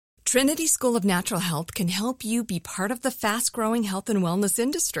Trinity School of Natural Health can help you be part of the fast-growing health and wellness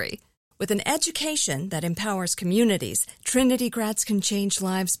industry. With an education that empowers communities, Trinity grads can change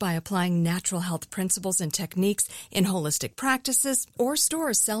lives by applying natural health principles and techniques in holistic practices or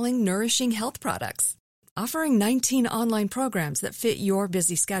stores selling nourishing health products. Offering 19 online programs that fit your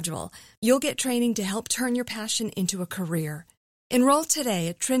busy schedule, you'll get training to help turn your passion into a career. Enroll today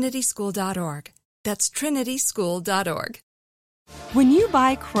at trinityschool.org. That's trinityschool.org. When you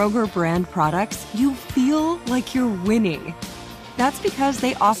buy Kroger brand products, you feel like you're winning. That's because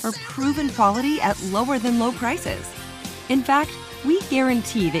they offer proven quality at lower than low prices. In fact, we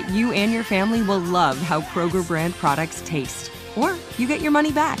guarantee that you and your family will love how Kroger brand products taste, or you get your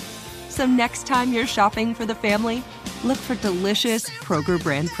money back. So next time you're shopping for the family, look for delicious Kroger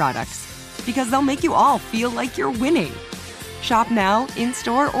brand products, because they'll make you all feel like you're winning. Shop now,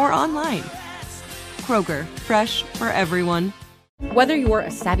 in-store, or online. Kroger, fresh for everyone. Whether you're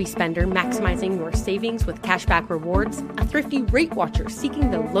a savvy spender maximizing your savings with cashback rewards, a thrifty rate watcher seeking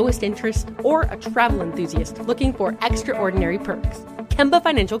the lowest interest, or a travel enthusiast looking for extraordinary perks, Kemba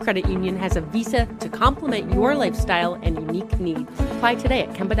Financial Credit Union has a visa to complement your lifestyle and unique needs. Apply today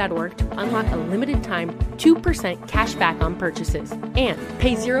at Kemba.org to unlock a limited time 2% cash back on purchases and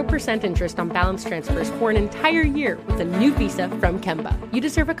pay 0% interest on balance transfers for an entire year with a new visa from Kemba. You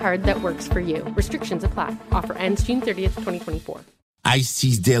deserve a card that works for you. Restrictions apply. Offer ends June 30th, 2024.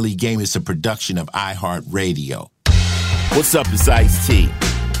 Ice-T's Daily Game is a production of iHeartRadio. What's up, it's Ice-T.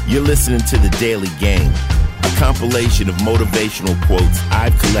 You're listening to The Daily Game, a compilation of motivational quotes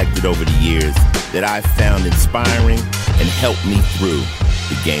I've collected over the years that I've found inspiring and helped me through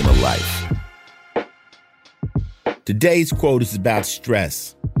the game of life. Today's quote is about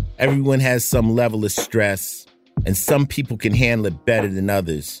stress. Everyone has some level of stress, and some people can handle it better than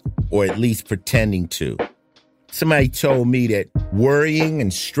others, or at least pretending to. Somebody told me that worrying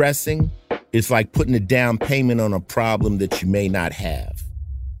and stressing is like putting a down payment on a problem that you may not have.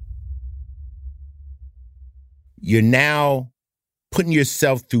 You're now putting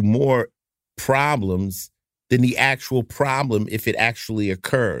yourself through more problems than the actual problem if it actually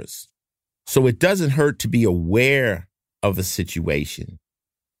occurs. So it doesn't hurt to be aware of a situation,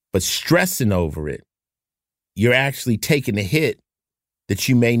 but stressing over it, you're actually taking a hit that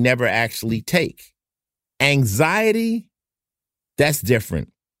you may never actually take. Anxiety, that's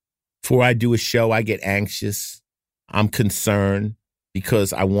different. Before I do a show, I get anxious. I'm concerned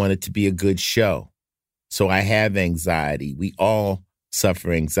because I want it to be a good show. So I have anxiety. We all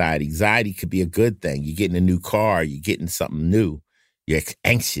suffer anxiety. Anxiety could be a good thing. You're getting a new car. You're getting something new. You're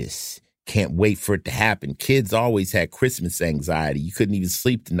anxious. Can't wait for it to happen. Kids always had Christmas anxiety. You couldn't even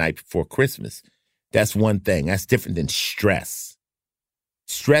sleep the night before Christmas. That's one thing. That's different than stress.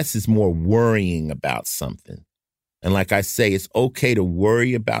 Stress is more worrying about something. And like I say, it's okay to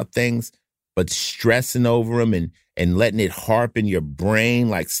worry about things, but stressing over them and letting it harp in your brain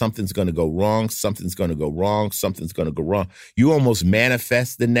like something's going to go wrong, something's going to go wrong, something's going to go wrong. You almost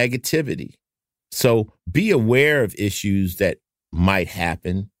manifest the negativity. So be aware of issues that might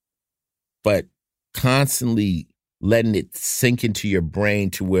happen, but constantly letting it sink into your brain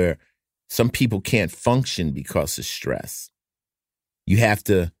to where some people can't function because of stress. You have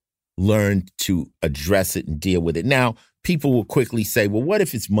to learn to address it and deal with it. Now, people will quickly say, well, what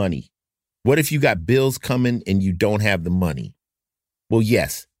if it's money? What if you got bills coming and you don't have the money? Well,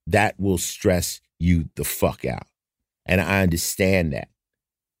 yes, that will stress you the fuck out. And I understand that.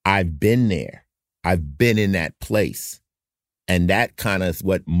 I've been there. I've been in that place. And that kind of is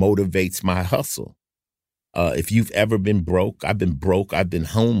what motivates my hustle. If you've ever been broke, I've been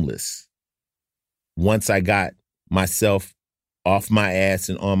homeless. Once I got myself off my ass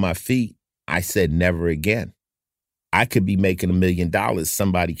and on my feet, I said never again. I could be making $1 million.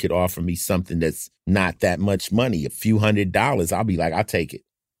 Somebody could offer me something that's not that much money, a few $100s. I'll be like, I'll take it.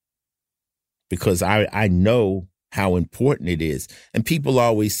 Because I know how important it is. And people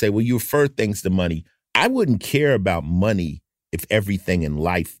always say, well, you refer things to money. I wouldn't care about money if everything in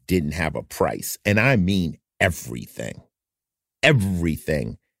life didn't have a price. And I mean everything.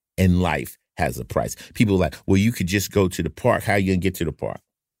 Everything in life has a price. People are like, well, you could just go to the park. How are you going to get to the park?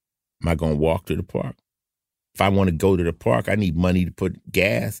 Am I going to walk to the park? If I want to go to the park, I need money to put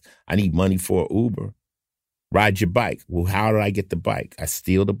gas. I need money for an Uber. Ride your bike. Well, how do I get the bike? I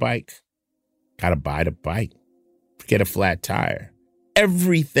steal the bike. Got to buy the bike. Get a flat tire.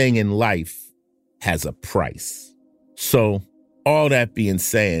 Everything in life has a price. So all that being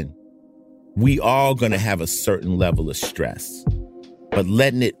said, we all going to have a certain level of stress. But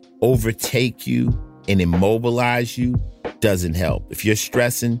letting it overtake you and immobilize you doesn't help. If you're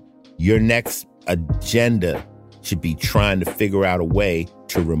stressing, your next agenda should be trying to figure out a way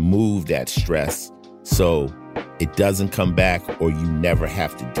to remove that stress so it doesn't come back or you never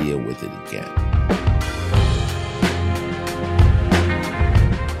have to deal with it again.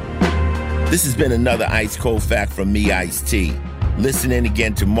 This has been another Ice Cold Fact from me, Ice-T. Listen in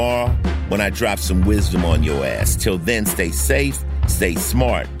again tomorrow when I drop some wisdom on your ass. Till then, stay safe, stay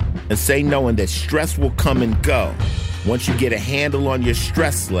smart, and stay knowing that stress will come and go. Once you get a handle on your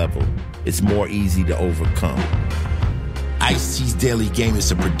stress level, it's more easy to overcome. Ice-T's Daily Game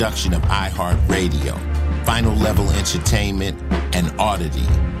is a production of iHeartRadio, Final Level Entertainment, and Oddity,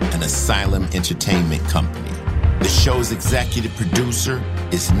 an Asylum Entertainment company. The show's executive producer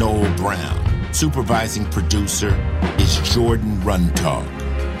is Noel Brown. Supervising producer is Jordan Runtagh.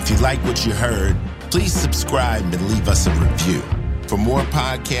 If you like what you heard, please subscribe and leave us a review. For more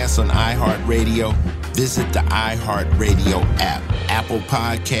podcasts on iHeartRadio, visit the iHeartRadio app, Apple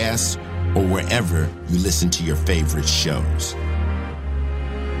Podcasts, or wherever you listen to your favorite shows.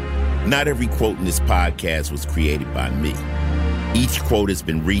 Not every quote in this podcast was created by me. Each quote has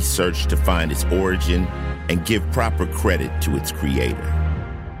been researched to find its origin and give proper credit to its creator.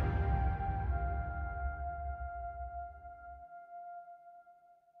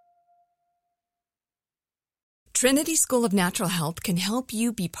 Trinity School of Natural Health can help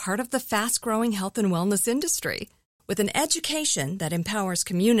you be part of the fast-growing health and wellness industry. With an education that empowers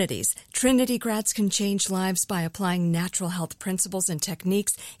communities, Trinity grads can change lives by applying natural health principles and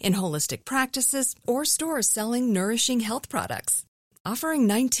techniques in holistic practices or stores selling nourishing health products. Offering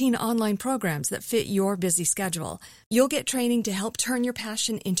 19 online programs that fit your busy schedule, you'll get training to help turn your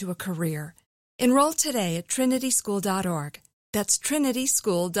passion into a career. Enroll today at trinityschool.org. That's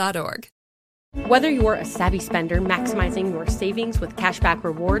trinityschool.org. Whether you're a savvy spender maximizing your savings with cashback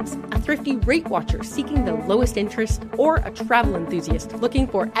rewards, a thrifty rate watcher seeking the lowest interest, or a travel enthusiast looking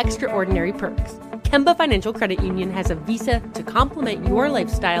for extraordinary perks, Kemba Financial Credit Union has a visa to complement your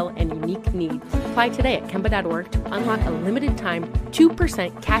lifestyle and unique needs. Apply today at Kemba.org to unlock a limited-time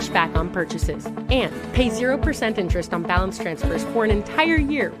 2% cash back on purchases and pay 0% interest on balance transfers for an entire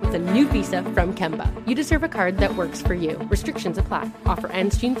year with a new visa from Kemba. You deserve a card that works for you. Restrictions apply. Offer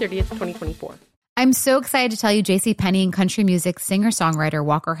ends June 30th, 2024. I'm so excited to tell you JCPenney and country music singer-songwriter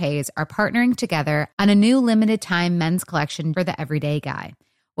Walker Hayes are partnering together on a new limited-time men's collection for the everyday guy.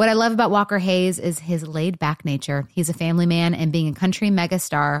 What I love about Walker Hayes is his laid-back nature. He's a family man, and being a country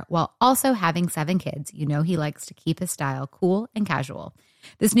megastar while also having 7 kids, you know he likes to keep his style cool and casual.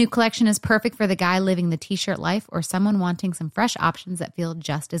 This new collection is perfect for the guy living the t-shirt life or someone wanting some fresh options that feel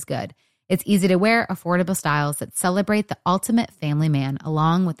just as good. It's easy to wear, affordable styles that celebrate the ultimate family man,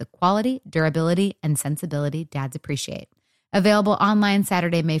 along with the quality, durability, and sensibility dads appreciate. Available online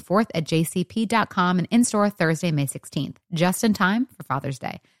Saturday, May 4th at jcp.com and in-store Thursday, May 16th. Just in time for Father's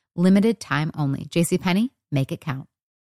Day. Limited time only. JCPenney, make it count.